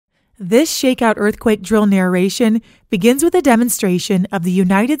This Shakeout Earthquake Drill narration begins with a demonstration of the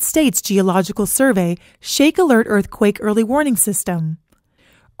United States Geological Survey Shake Alert Earthquake Early Warning System.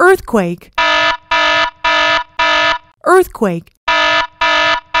 Earthquake. Earthquake.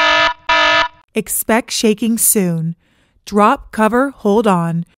 Expect shaking soon. Drop, cover, hold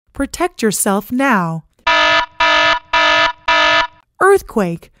on. Protect yourself now.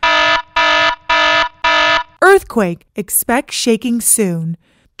 Earthquake. Earthquake. Expect shaking soon.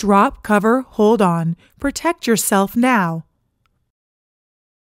 Drop, cover, hold on. Protect yourself now.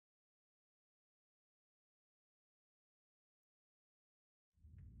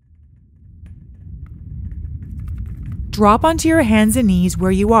 Drop onto your hands and knees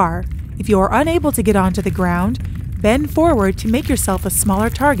where you are. If you are unable to get onto the ground, bend forward to make yourself a smaller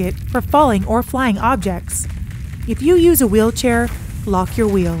target for falling or flying objects. If you use a wheelchair, lock your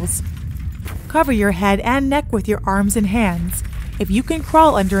wheels. Cover your head and neck with your arms and hands. If you can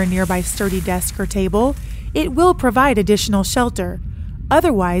crawl under a nearby sturdy desk or table, it will provide additional shelter.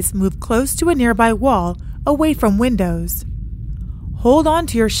 Otherwise, move close to a nearby wall, away from windows. Hold on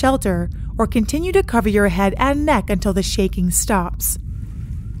to your shelter or continue to cover your head and neck until the shaking stops.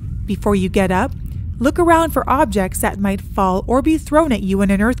 Before you get up, look around for objects that might fall or be thrown at you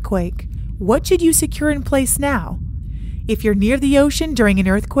in an earthquake. What should you secure in place now? If you're near the ocean during an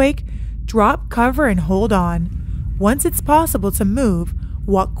earthquake, drop, cover, and hold on. Once it's possible to move,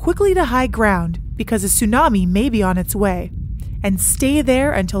 walk quickly to high ground because a tsunami may be on its way, and stay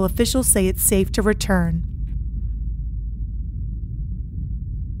there until officials say it's safe to return.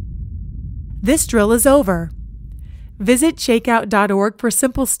 This drill is over. Visit shakeout.org for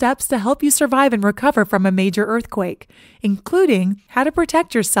simple steps to help you survive and recover from a major earthquake, including how to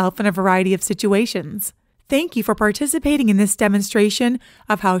protect yourself in a variety of situations. Thank you for participating in this demonstration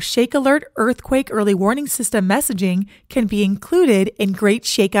of how Shake Alert Earthquake Early Warning System messaging can be included in great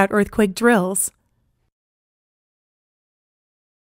Shakeout Earthquake drills.